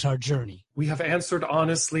be about our journey. We have answered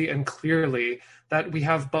honestly and clearly that we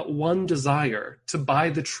have but one desire, to buy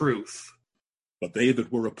the truth. But they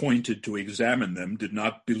that were appointed to examine them did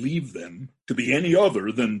not believe them to be any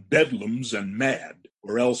other than bedlams and mad,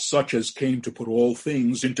 or else such as came to put all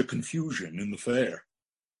things into confusion in the fair.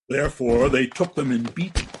 Therefore they took them and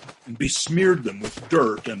beat them, and besmeared them with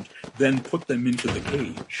dirt, and then put them into the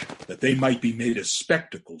cage, that they might be made a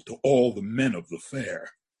spectacle to all the men of the fair.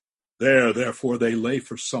 There, therefore, they lay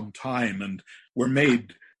for some time, and were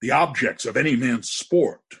made the objects of any man's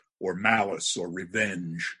sport, or malice, or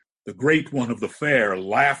revenge, the great one of the fair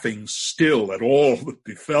laughing still at all that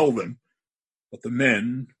befell them. But the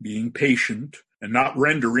men, being patient, and not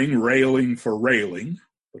rendering railing for railing,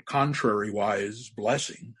 but contrariwise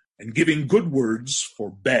blessing, and giving good words for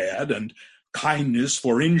bad, and kindness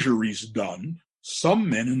for injuries done, some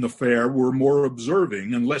men in the fair were more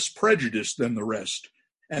observing and less prejudiced than the rest,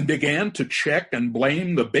 and began to check and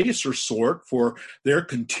blame the baser sort for their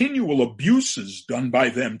continual abuses done by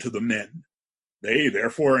them to the men. They,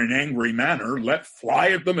 therefore, in angry manner, let fly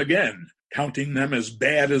at them again, counting them as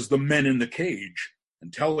bad as the men in the cage,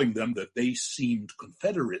 and telling them that they seemed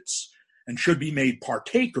confederates, and should be made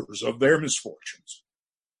partakers of their misfortunes.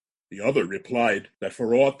 The other replied that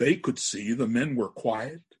for aught they could see, the men were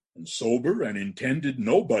quiet and sober, and intended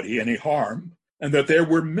nobody any harm, and that there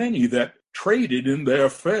were many that traded in their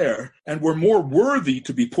fair, and were more worthy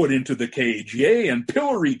to be put into the cage, yea, and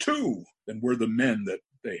pillory too, than were the men that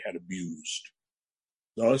they had abused.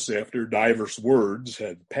 Thus, after divers words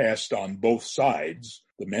had passed on both sides,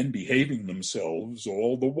 the men behaving themselves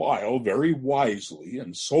all the while very wisely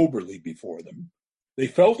and soberly before them, they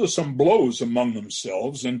fell to some blows among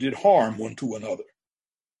themselves, and did harm one to another.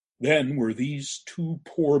 Then were these two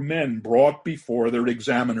poor men brought before their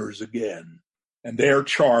examiners again, and there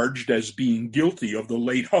charged as being guilty of the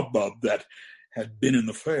late hubbub that had been in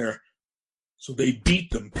the fair. So they beat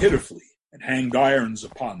them pitifully, and hanged irons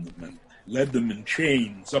upon them, and led them in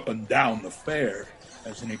chains up and down the fair,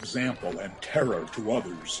 as an example and terror to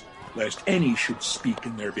others, lest any should speak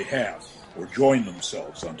in their behalf, or join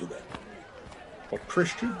themselves unto them. But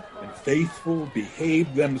Christian and faithful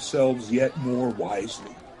behaved themselves yet more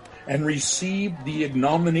wisely, and received the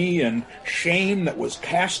ignominy and shame that was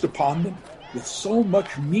cast upon them with so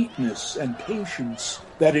much meekness and patience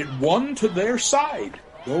that it won to their side,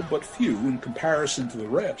 though but few in comparison to the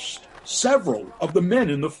rest, several of the men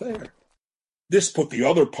in the fair. This put the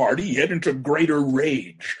other party yet into greater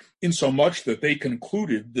rage, insomuch that they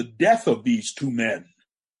concluded the death of these 2 men,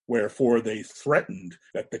 wherefore they threatened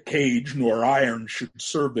that the cage nor iron should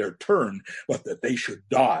serve their turn, but that they should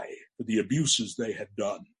die for the abuses they had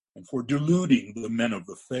done, and for deluding the men of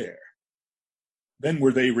the fair. Then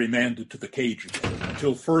were they remanded to the cage again,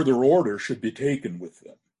 until further order should be taken with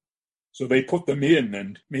them. So they put them in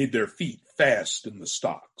and made their feet fast in the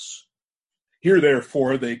stocks. Here,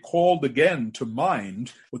 therefore, they called again to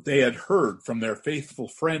mind what they had heard from their faithful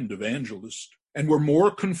friend Evangelist, and were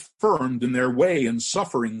more confirmed in their way and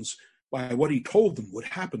sufferings by what he told them would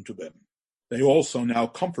happen to them. They also now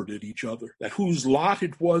comforted each other, that whose lot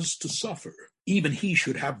it was to suffer, even he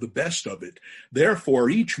should have the best of it. Therefore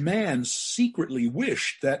each man secretly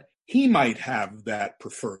wished that he might have that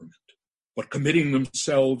preferment. But committing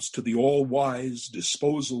themselves to the all-wise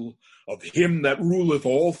disposal of him that ruleth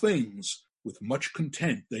all things, with much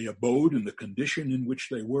content they abode in the condition in which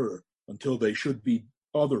they were, until they should be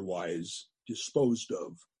otherwise disposed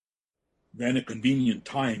of. Then a convenient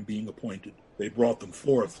time being appointed, they brought them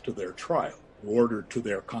forth to their trial, ordered to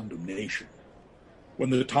their condemnation. When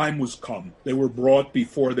the time was come, they were brought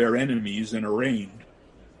before their enemies and arraigned.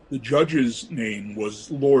 The judge's name was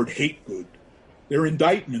Lord Hategood. Their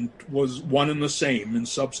indictment was one and the same in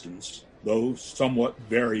substance, though somewhat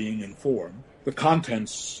varying in form, the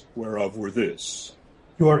contents whereof were this.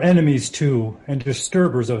 You are enemies too, and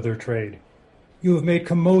disturbers of their trade. You have made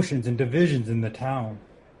commotions and divisions in the town,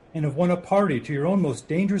 and have won a party to your own most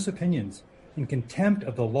dangerous opinions, in contempt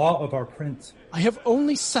of the law of our prince. I have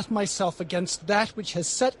only set myself against that which has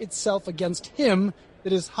set itself against him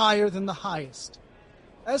that is higher than the highest.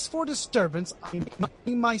 As for disturbance, I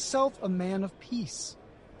make myself a man of peace.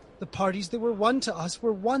 The parties that were won to us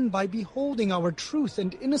were won by beholding our truth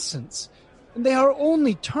and innocence, and they are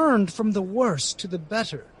only turned from the worse to the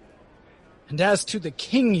better. And as to the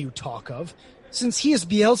king you talk of, since he is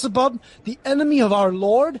Beelzebub, the enemy of our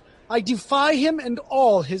Lord, I defy him and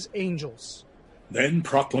all his angels. Then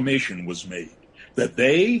proclamation was made, that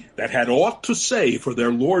they that had aught to say for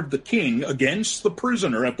their lord the king against the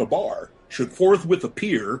prisoner at the bar should forthwith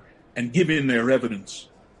appear and give in their evidence.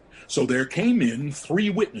 So there came in 3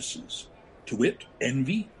 witnesses, to wit,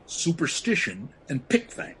 envy, superstition, and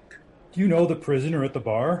pickthank. Do you know the prisoner at the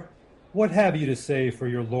bar? What have you to say for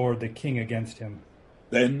your lord the king against him?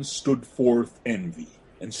 Then stood forth envy,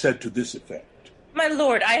 and said to this effect, My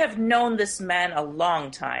lord, I have known this man a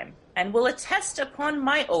long time, and will attest upon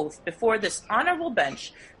my oath before this honorable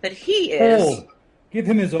bench that he is... Hold! Give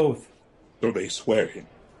him his oath. So they swear him.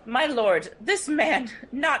 My lord, this man,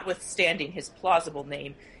 notwithstanding his plausible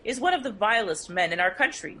name, is one of the vilest men in our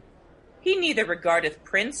country. He neither regardeth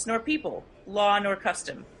prince nor people, law nor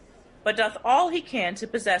custom, but doth all he can to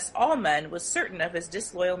possess all men with certain of his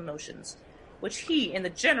disloyal notions, which he in the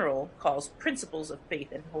general calls principles of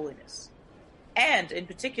faith and holiness. And, in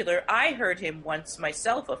particular, I heard him once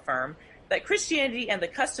myself affirm that Christianity and the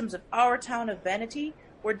customs of our town of Vanity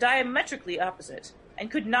were diametrically opposite, and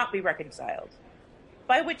could not be reconciled.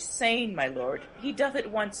 By which saying, my lord, he doth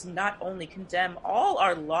at once not only condemn all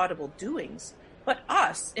our laudable doings, but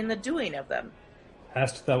us in the doing of them.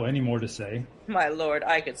 Hast thou any more to say? My lord,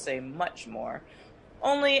 I could say much more.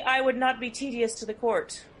 Only I would not be tedious to the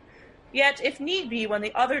court. Yet, if need be, when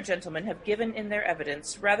the other gentlemen have given in their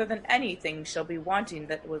evidence, rather than anything shall be wanting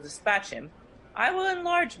that will dispatch him, I will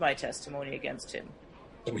enlarge my testimony against him.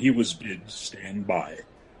 So he was bid stand by.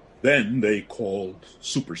 Then they called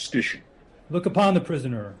superstition. Look upon the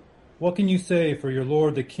prisoner. What can you say for your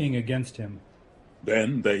lord the king against him?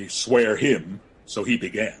 Then they swear him, so he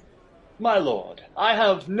began. My lord, I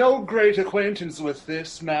have no great acquaintance with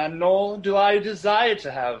this man, nor do I desire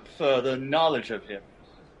to have further knowledge of him.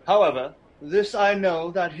 However, this I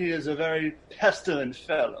know, that he is a very pestilent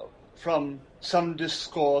fellow, from some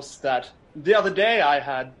discourse that the other day I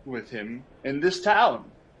had with him in this town.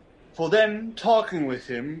 For then, talking with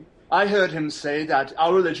him, I heard him say that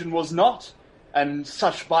our religion was not, and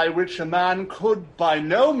such by which a man could by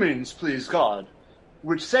no means please God,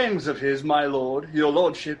 which sayings of his, my lord, your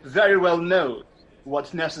lordship, very well know,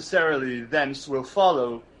 what necessarily thence will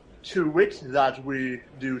follow, to wit that we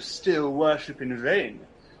do still worship in vain,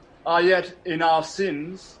 are yet in our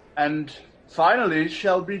sins, and finally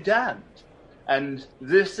shall be damned. And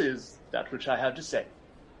this is that which I have to say.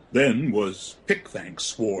 Then was Pickthank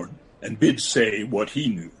sworn, and bid say what he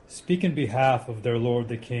knew. Speak in behalf of their lord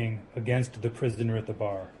the king against the prisoner at the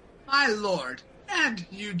bar. My lord, and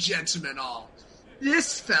you gentlemen all,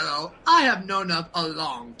 this fellow I have known of a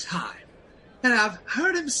long time. and have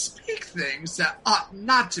heard him speak things that ought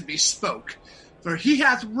not to be spoke. For he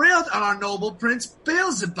hath railed on our noble prince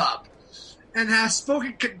Beelzebub, and hath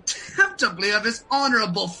spoken contemptibly of his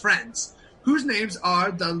honorable friends, whose names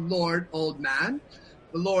are the Lord Old Man,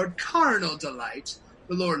 the Lord Carnal Delight,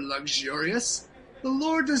 the Lord Luxurious, the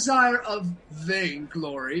Lord Desire of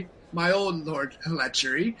Vainglory, my own Lord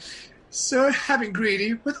Lechery, Sir Having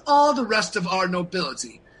Greedy, with all the rest of our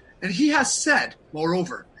nobility. And he has said,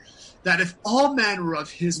 moreover, that if all men were of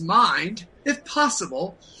his mind, if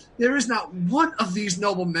possible, there is not one of these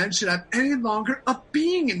noblemen should have any longer a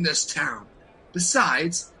being in this town.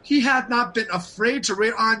 Besides, he hath not been afraid to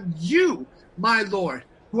rail on you, my lord,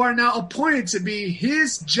 who are now appointed to be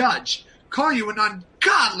his judge, call you an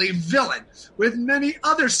ungodly villain, with many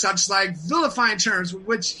other such like vilifying terms with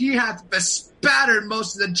which he hath bespattered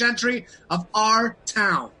most of the gentry of our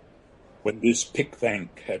town. When this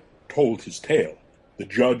Pickthank had told his tale, the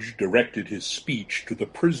judge directed his speech to the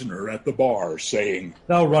prisoner at the bar, saying,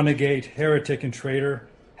 Thou runagate, heretic, and traitor,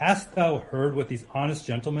 hast thou heard what these honest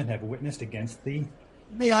gentlemen have witnessed against thee?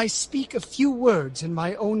 May I speak a few words in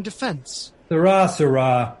my own defense?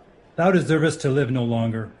 Sirrah, thou deservest to live no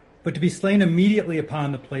longer, but to be slain immediately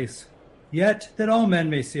upon the place. Yet, that all men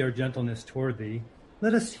may see our gentleness toward thee,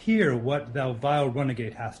 let us hear what thou vile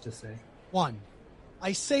runagate hast to say. 1.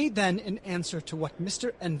 I say then in answer to what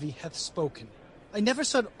Mr. Envy hath spoken, I never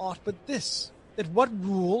said aught but this, that what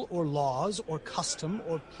rule or laws or custom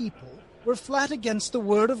or people were flat against the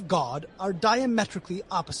word of God are diametrically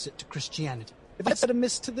opposite to Christianity. If I said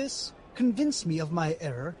amiss to this, convince me of my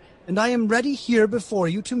error, and I am ready here before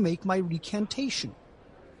you to make my recantation.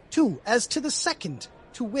 2. As to the second,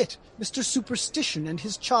 to wit, Mr. Superstition and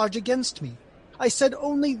his charge against me, I said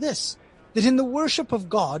only this, that in the worship of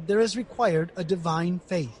God there is required a divine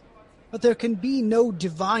faith. But there can be no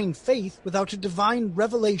divine faith without a divine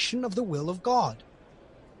revelation of the will of God.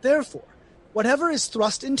 Therefore, whatever is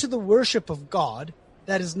thrust into the worship of God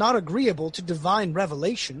that is not agreeable to divine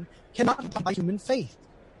revelation cannot be by human faith,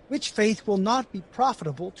 which faith will not be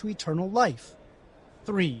profitable to eternal life.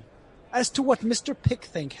 3. As to what Mr.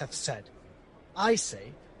 Pickthank hath said, I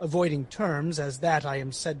say, avoiding terms as that I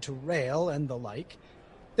am said to rail and the like,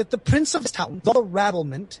 that the prince of this town, the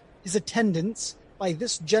rabblement, his attendants, by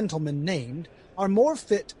this gentleman named, are more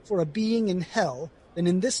fit for a being in hell than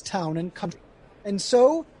in this town and country. And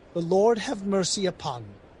so the Lord have mercy upon me.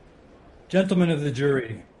 Gentlemen of the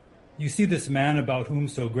jury, you see this man about whom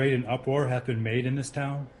so great an uproar hath been made in this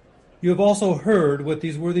town? You have also heard what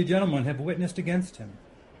these worthy gentlemen have witnessed against him.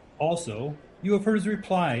 Also, you have heard his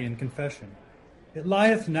reply and confession. It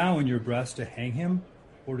lieth now in your breast to hang him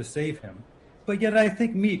or to save him, but yet I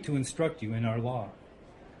think meet to instruct you in our law.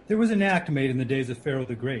 There was an act made in the days of Pharaoh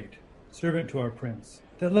the Great, servant to our prince,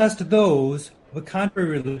 that lest those of a contrary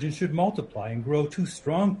religion should multiply and grow too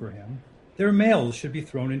strong for him, their males should be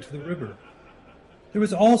thrown into the river. There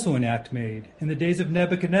was also an act made in the days of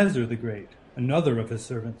Nebuchadnezzar the Great, another of his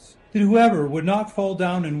servants, that whoever would not fall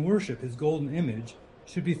down and worship his golden image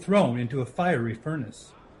should be thrown into a fiery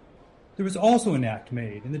furnace. There was also an act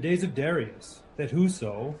made in the days of Darius, that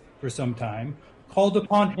whoso, for some time, called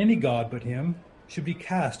upon any god but him, should be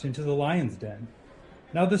cast into the lion's den.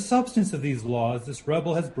 Now the substance of these laws this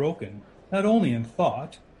rebel has broken, not only in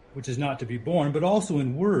thought, which is not to be borne, but also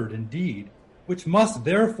in word and deed, which must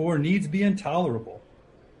therefore needs be intolerable.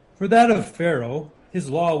 For that of Pharaoh, his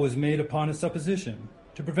law was made upon a supposition,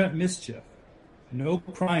 to prevent mischief, no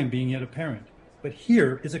crime being yet apparent. But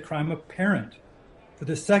here is a crime apparent. For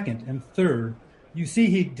the second and third, you see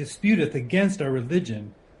he disputeth against our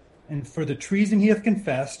religion, and for the treason he hath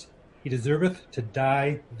confessed, he deserveth to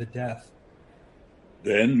die the death.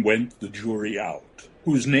 Then went the jury out,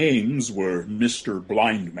 whose names were Mr.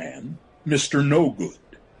 Blindman, Mr. No Good,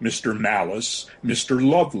 Mr. Malice, Mr.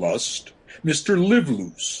 Lovelust, Mr.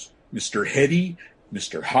 Liveloose, Mr. Heady,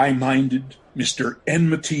 Mr. High-Minded, Mr.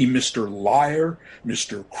 Enmity, Mr. Liar,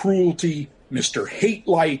 Mr. Cruelty, Mr.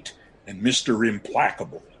 Hate-Light, and Mr.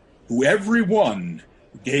 Implacable, who every one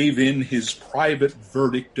gave in his private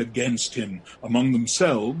verdict against him among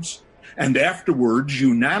themselves, and afterwards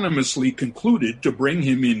unanimously concluded to bring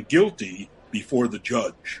him in guilty before the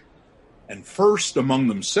judge. And first among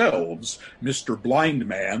themselves, Mr.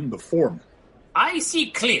 Blindman, the foreman. I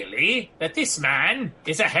see clearly that this man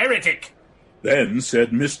is a heretic. Then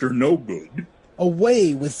said Mr. No Good,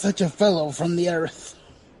 Away with such a fellow from the earth.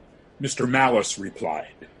 Mr. Malice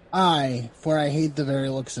replied, Aye, for I hate the very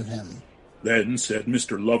looks of him. Then said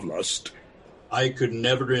Mr. Lovelust, I could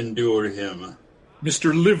never endure him.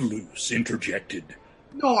 Mr. Liveloose interjected,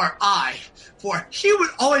 Nor I, for he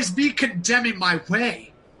would always be condemning my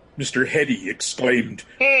way. Mr. Heady exclaimed,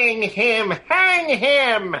 "Hang him! Hang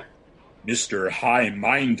him!" Mr.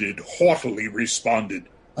 High-Minded haughtily responded,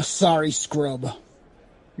 "A sorry scrub."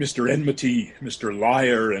 Mr. Enmity, Mr.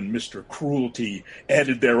 Liar, and Mr. Cruelty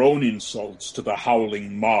added their own insults to the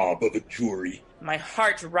howling mob of a jury. My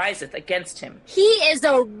heart riseth against him. He is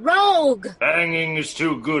a rogue! Hanging is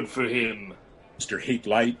too good for him. Mr.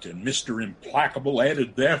 Hate-Light and Mr. Implacable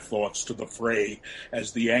added their thoughts to the fray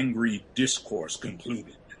as the angry discourse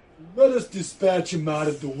concluded. Let us dispatch him out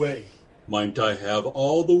of the way. Might I have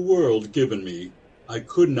all the world given me, I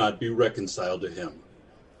could not be reconciled to him.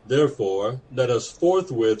 Therefore, let us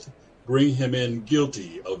forthwith bring him in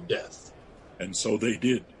guilty of death. And so they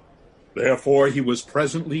did. Therefore he was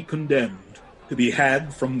presently condemned to be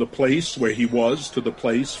had from the place where he was to the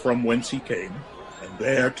place from whence he came, and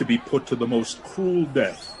there to be put to the most cruel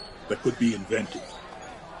death that could be invented.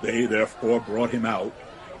 They therefore brought him out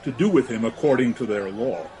to do with him according to their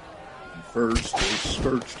law. And first they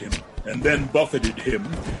scourged him, and then buffeted him.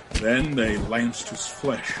 Then they lanced his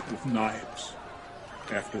flesh with knives.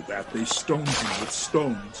 After that they stoned him with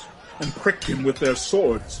stones, and pricked him with their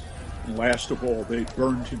swords. And last of all they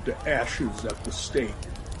burned him to ashes at the stake.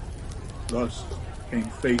 Thus came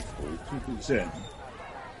Faithful to his end.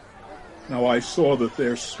 Now I saw that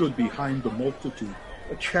there stood behind the multitude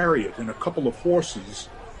a chariot and a couple of horses,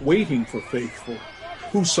 waiting for Faithful,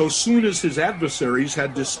 who so soon as his adversaries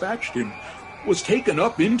had dispatched him, was taken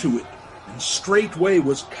up into it, and straightway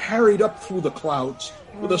was carried up through the clouds,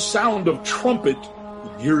 with a sound of trumpet,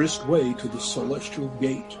 the nearest way to the celestial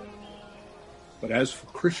gate. But as for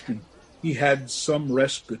Christian, he had some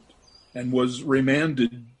respite, and was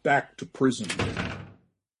remanded back to prison.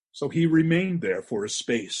 So he remained there for a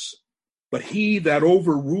space. But he that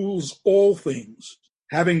overrules all things,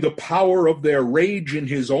 having the power of their rage in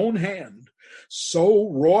his own hand, so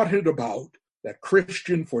wrought it about that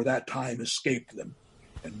Christian for that time escaped them,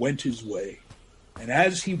 and went his way. And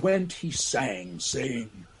as he went, he sang,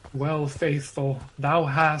 saying, Well, Faithful, thou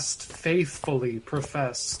hast faithfully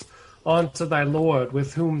professed unto thy Lord,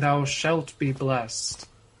 with whom thou shalt be blessed.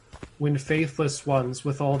 When faithless ones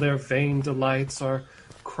with all their vain delights are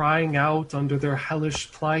crying out under their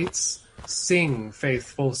hellish plights, sing,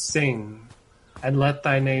 Faithful, sing, and let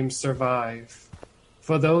thy name survive.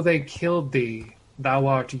 For though they killed thee, thou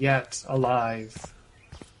art yet alive.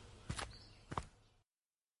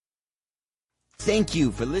 Thank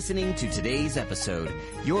you for listening to today's episode.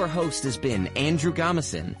 Your host has been Andrew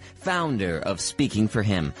Gommesen, founder of Speaking for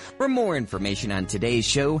Him. For more information on today's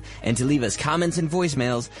show and to leave us comments and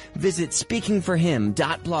voicemails, visit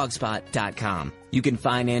speakingforhim.blogspot.com. You can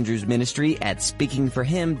find Andrew's ministry at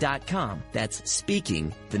speakingforhim.com. That's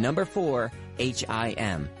speaking, the number 4,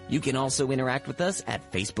 HIM. You can also interact with us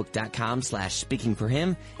at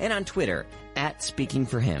facebook.com/speakingforhim and on Twitter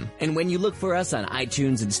 @speakingforhim. And when you look for us on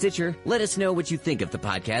iTunes and Stitcher, let us know what you think of the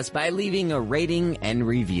podcast by leaving a rating and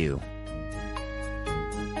review.